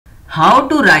How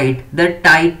to write the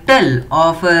title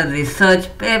of a research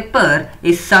paper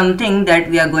is something that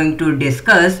we are going to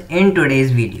discuss in today's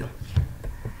video.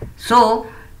 So,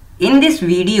 in this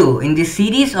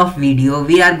series of video,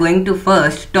 we are going to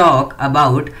first talk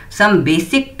about some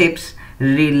basic tips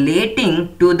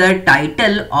relating to the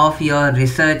title of your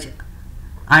research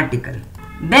article.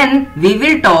 Then we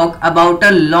will talk about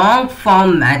a long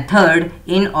form method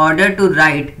in order to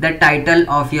write the title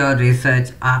of your research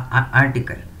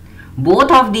article.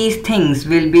 Both of these things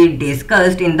will be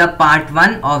discussed in the part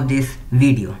 1 of this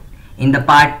video. In the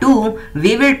part 2,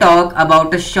 we will talk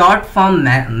about a short form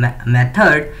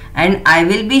method, and I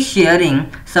will be sharing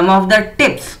some of the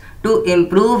tips to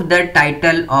improve the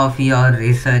title of your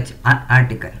research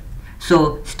article.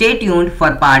 So stay tuned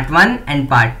for part 1 and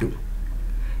part 2.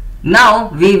 Now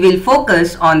we will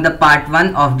focus on the part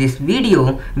 1 of this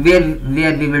video where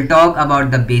we will talk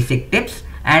about the basic tips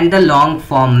and the long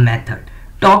form method.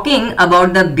 Talking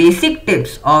about the basic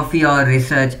tips of your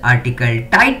research article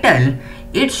title,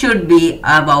 it should be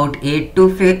about 8 to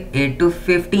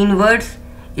 15 words.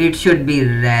 It should be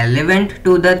relevant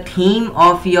to the theme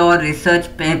of your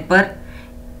research paper.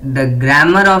 The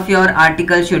grammar of your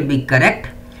article should be correct.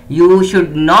 You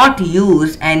should not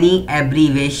use any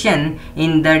abbreviation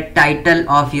in the title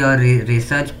of your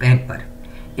research paper.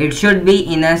 It should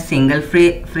be in a single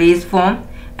phrase form,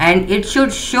 and it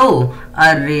should show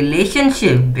a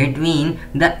relationship between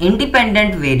the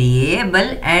independent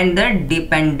variable and the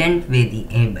dependent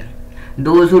variable.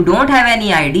 Those who don't have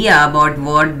any idea about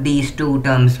what these two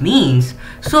terms means,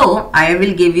 so I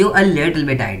will give you a little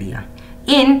bit idea.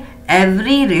 In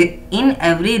every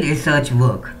research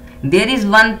work, there is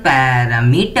one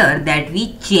parameter that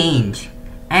we change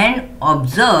and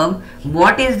observe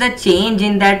what is the change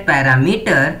in that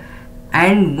parameter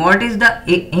and what is the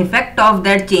effect of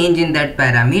that change in that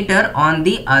parameter on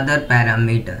the other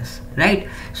parameters, right?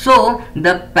 So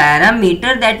the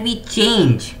parameter that we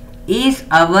change is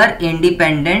our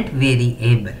independent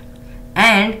variable,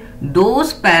 and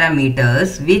those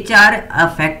parameters which are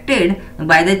affected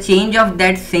by the change of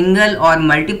that single or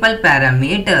multiple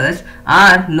parameters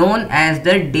are known as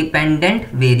the dependent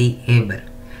variable.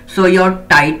 So your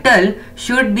title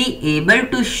should be able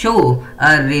to show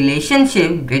a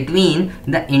relationship between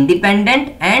the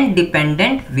independent and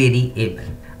dependent variable.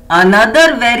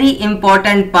 Another very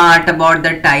important part about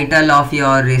the title of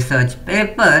your research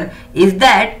paper is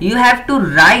that you have to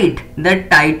write the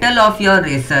title of your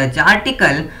research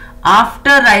article after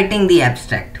writing the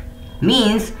abstract.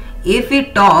 Means if we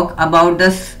talk about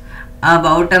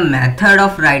a method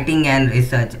of writing an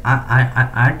research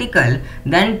article,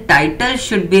 then title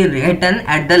should be written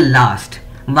at the last,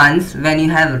 once when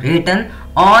you have written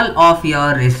all of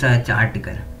your research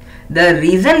article. The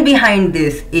reason behind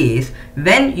this is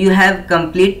when you have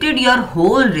completed your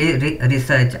whole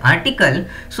research article,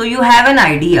 so you have an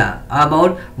idea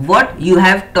about what you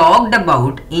have talked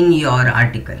about in your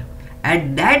article.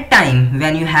 At that time,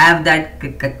 when you have that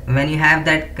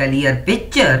clear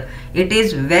picture, it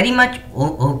is very much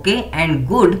okay and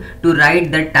good to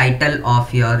write the title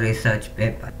of your research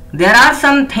paper. There are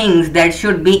some things that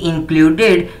should be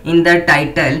included in the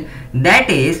title. That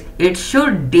is, it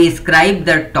should describe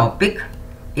the topic,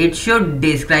 it should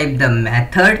describe the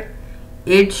method,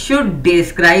 it should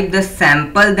describe the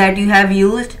sample that you have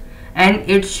used, and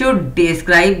it should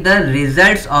describe the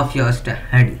results of your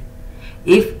study.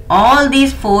 If all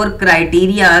these 4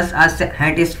 criteria are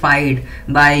satisfied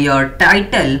by your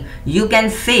title, you can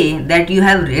say that you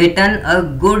have written a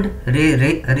good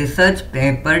research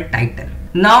paper title.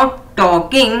 Now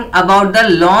talking about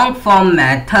the long form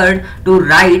method to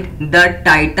write the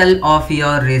title of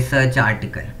your research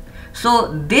article.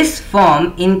 So this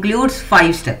form includes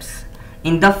 5 steps.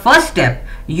 In the first step,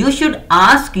 you should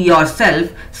ask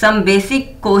yourself some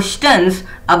basic questions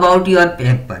about your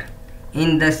paper.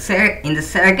 In the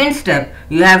second step,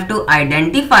 you have to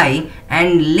identify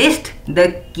and list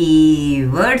the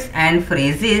keywords and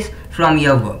phrases from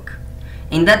your work.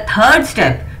 In the third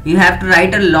step, you have to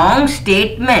write a long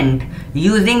statement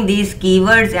using these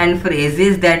keywords and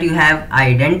phrases that you have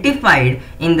identified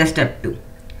in the step 2.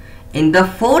 In the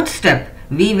fourth step,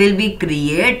 we will be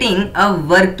creating a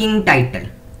working title.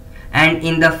 And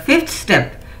in the fifth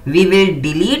step, we will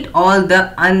delete all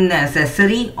the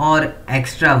unnecessary or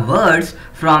extra words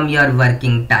from your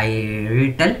working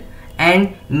title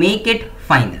and make it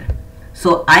final.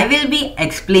 So I will be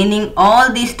explaining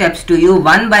all these steps to you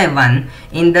one by one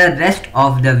in the rest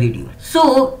of the video.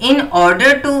 So in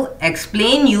order to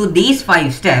explain you these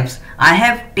 5 steps, I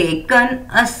have taken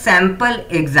a sample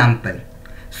example.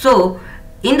 So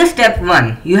in the step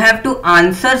 1, you have to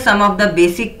answer some of the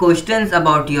basic questions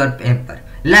about your paper.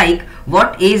 like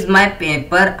what is my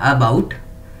paper about,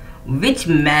 which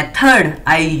method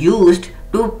I used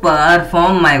to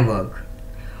perform my work,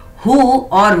 who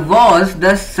or was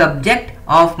the subject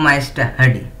of my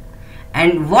study,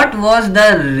 and what was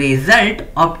the result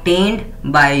obtained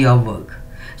by your work.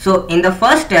 So in the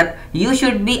first step, you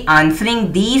should be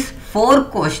answering these 4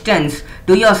 questions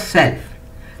to yourself.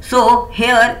 So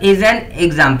here is an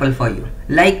example for you.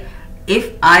 Like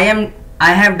if I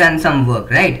have done some work,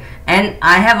 right, and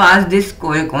I have asked this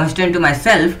question to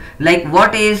myself, like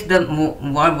what is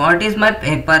my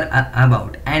paper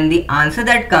about, and the answer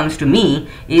that comes to me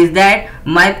is that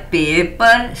my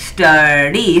paper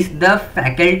studies the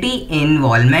faculty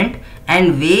involvement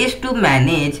and ways to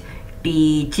manage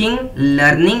teaching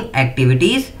learning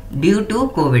activities due to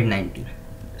COVID-19.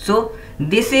 So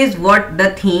this is what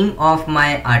the theme of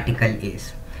my article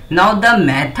is. Now the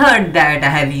method that I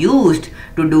have used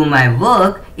to do my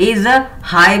work is a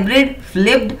hybrid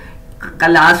flipped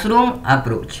classroom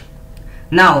approach.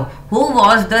 Now who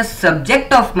was the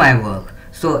subject of my work?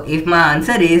 So if my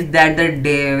answer is that the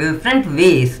different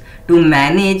ways to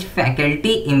manage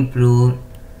faculty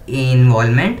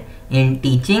involvement in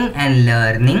teaching and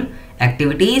learning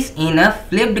activities in a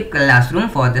flipped classroom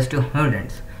for the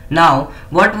students. Now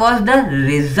what was the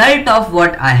result of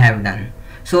what I have done?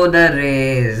 So the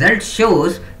result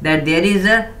shows that there is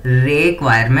a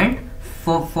requirement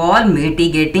for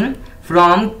mitigating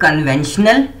from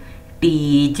conventional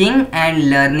teaching and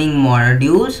learning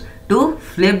modules to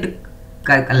flipped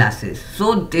classes.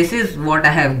 So this is what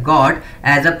I have got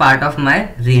as a part of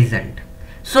my result.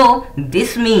 So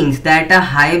this means that a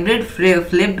hybrid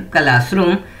flipped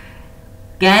classroom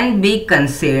can be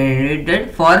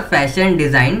considered for fashion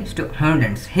design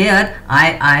students. Here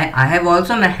I have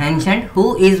also mentioned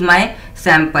who is my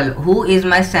sample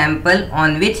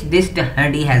on which this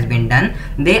study has been done.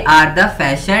 They are the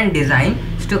fashion design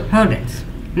students.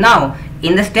 Now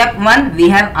in the step 1 we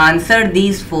have answered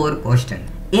these 4 questions.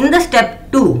 In the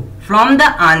step 2, from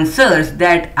the answers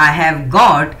that I have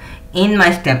got in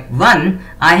my step 1,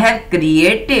 I have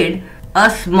created a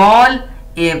small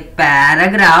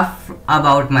paragraph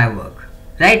about my work.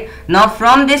 Right now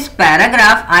from this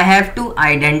paragraph I have to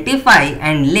identify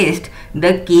and list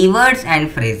the keywords and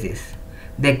phrases.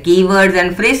 The keywords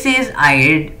and phrases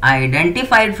I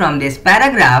identified from this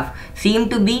paragraph seem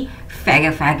to be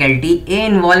faculty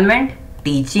involvement,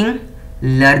 teaching,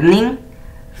 learning,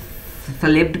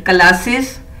 flipped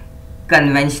classes,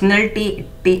 conventional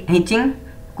teaching,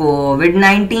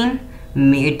 COVID-19,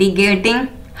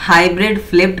 mitigating, hybrid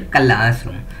flipped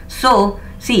classroom. So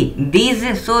see this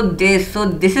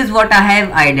is what I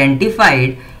have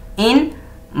identified in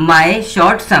my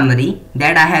short summary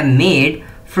that I have made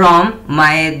from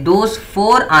those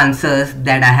 4 answers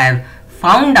that I have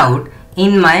found out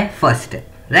in my first step.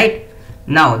 Right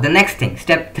now the next thing,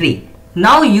 step 3.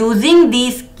 Now using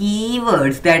these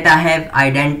keywords that I have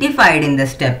identified in the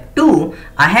step 2,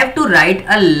 I have to write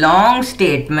a long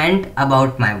statement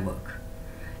about my work.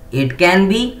 It can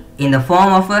be in the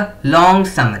form of a long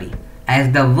summary.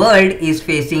 As the world is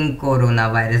facing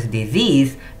coronavirus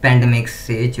disease pandemic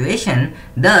situation,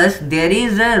 thus there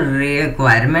is a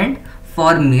requirement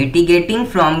for mitigating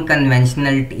from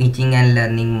conventional teaching and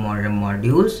learning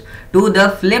modules to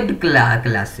the flipped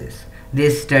classes.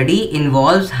 This study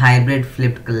involves hybrid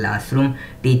flipped classroom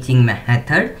teaching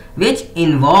method, which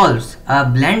involves a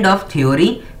blend of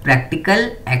theory,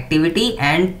 practical activity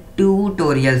and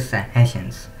tutorial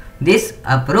sessions. This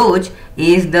approach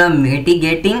is the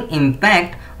mitigating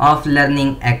impact of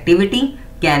learning activity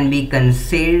can be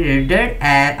considered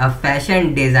as a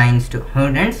fashion design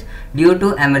students due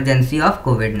to emergency of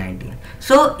COVID-19.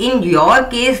 So in your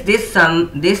case this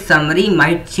summary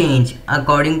might change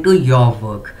according to your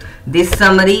work. This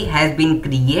summary has been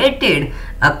created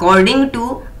according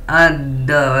to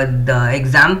the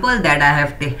example that I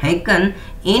have taken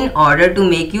in order to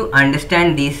make you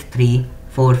understand these 3,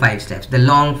 4, 5 steps, the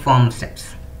long form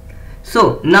steps.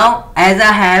 So now as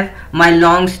I have my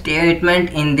long statement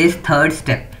in this 3rd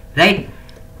step, right?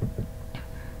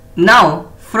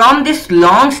 Now from this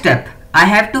long step I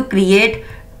have to create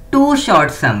 2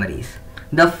 short summaries.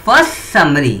 The first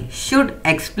summary should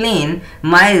explain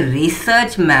my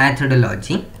research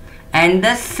methodology and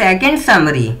the second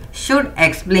summary should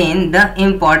explain the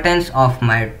importance of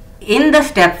my. In the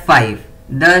step 5,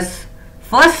 thus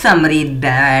first summary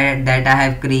that I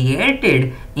have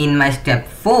created in my step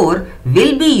 4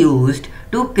 will be used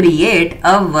to create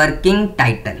a working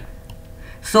title.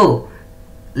 So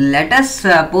let us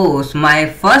suppose my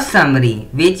first summary,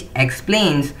 which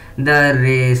explains the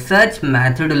research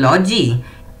methodology,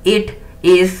 it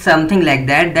is something like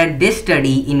that this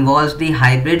study involves the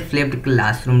hybrid flipped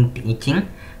classroom teaching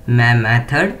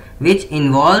method, which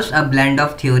involves a blend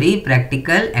of theory,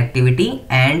 practical activity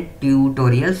and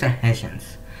tutorial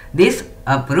sessions. This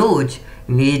approach,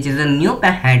 which is a new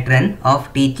pattern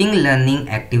of teaching learning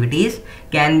activities,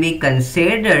 can be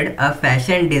considered a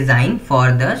fashion design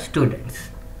for the students.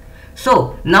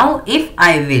 So now if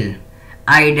I will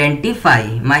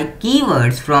identify my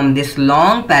keywords from this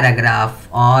long paragraph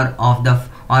or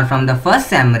from the first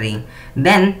summary,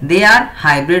 then they are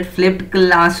hybrid flipped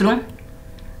classroom,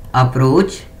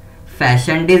 approach,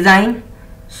 fashion design,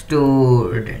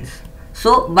 students.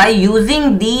 So by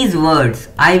using these words,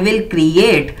 I will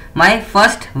create my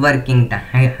first working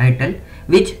title,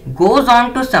 which goes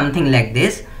on to something like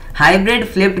this: hybrid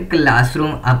flipped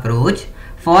classroom approach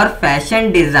for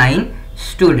fashion design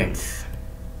students.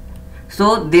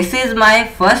 So this is my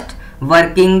first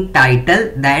working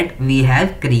title that we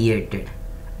have created.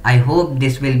 I hope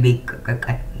this will be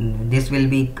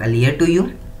clear to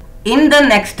you. In the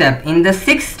next step, in the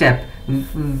sixth step,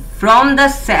 from the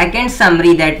second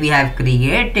summary that we have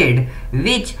created,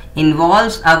 which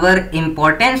involves our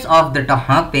importance of the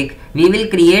topic, we will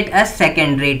create a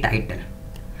secondary title.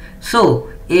 So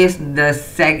is the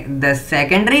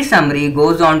secondary summary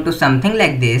goes on to something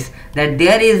like this, that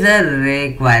there is a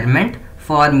requirement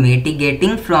for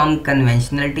mitigating from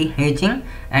conventional teaching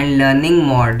and learning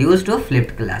modules to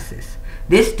flipped classes.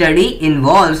 This study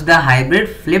involves the hybrid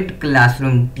flipped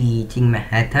classroom teaching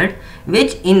method,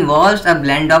 which involves a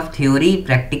blend of theory,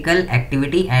 practical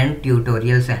activity and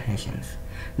tutorial sessions.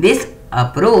 This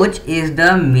approach is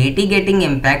the mitigating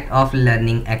impact of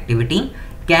learning activity,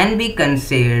 can be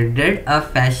considered a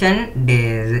fashion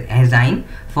design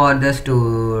for the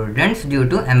students due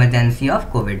to emergency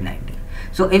of COVID-19.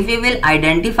 So if we will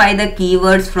identify the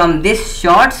keywords from this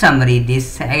short summary, this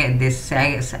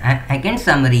second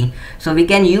summary, so we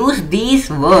can use these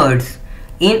words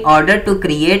in order to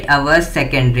create our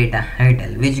secondary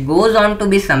title, which goes on to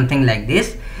be something like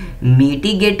this: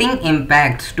 mitigating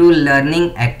impacts to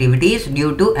learning activities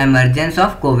due to emergence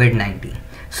of COVID-19.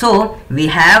 So we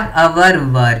have our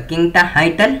working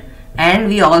title and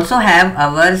we also have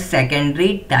our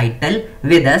secondary title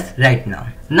with us right now.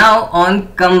 Now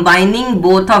on combining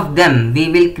both of them, we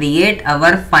will create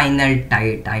our final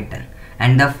title,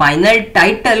 and the final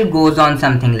title goes on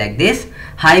something like this: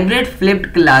 hybrid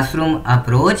flipped classroom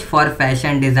approach for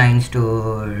fashion design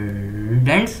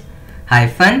students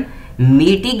hyphen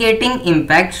mitigating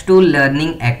impacts to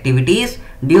learning activities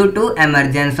due to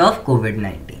emergence of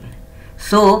COVID-19.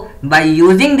 So by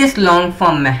using this long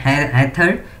form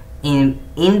method, in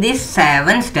these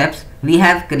 7 steps, we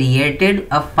have created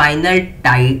a final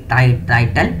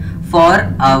title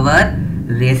for our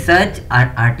research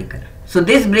article. So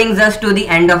this brings us to the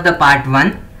end of the part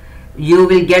 1. You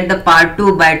will get the part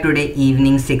 2 by today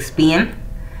evening 6 p.m.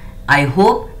 I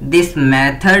hope this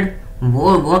method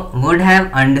would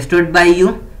have understood by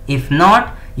you. If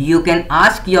not, you can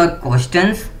ask your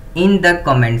questions in the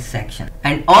comment section,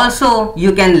 and also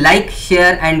you can like,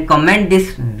 share and comment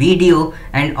this video,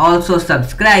 and also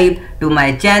subscribe to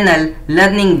my channel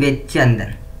Learning with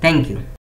Chandan. Thank you.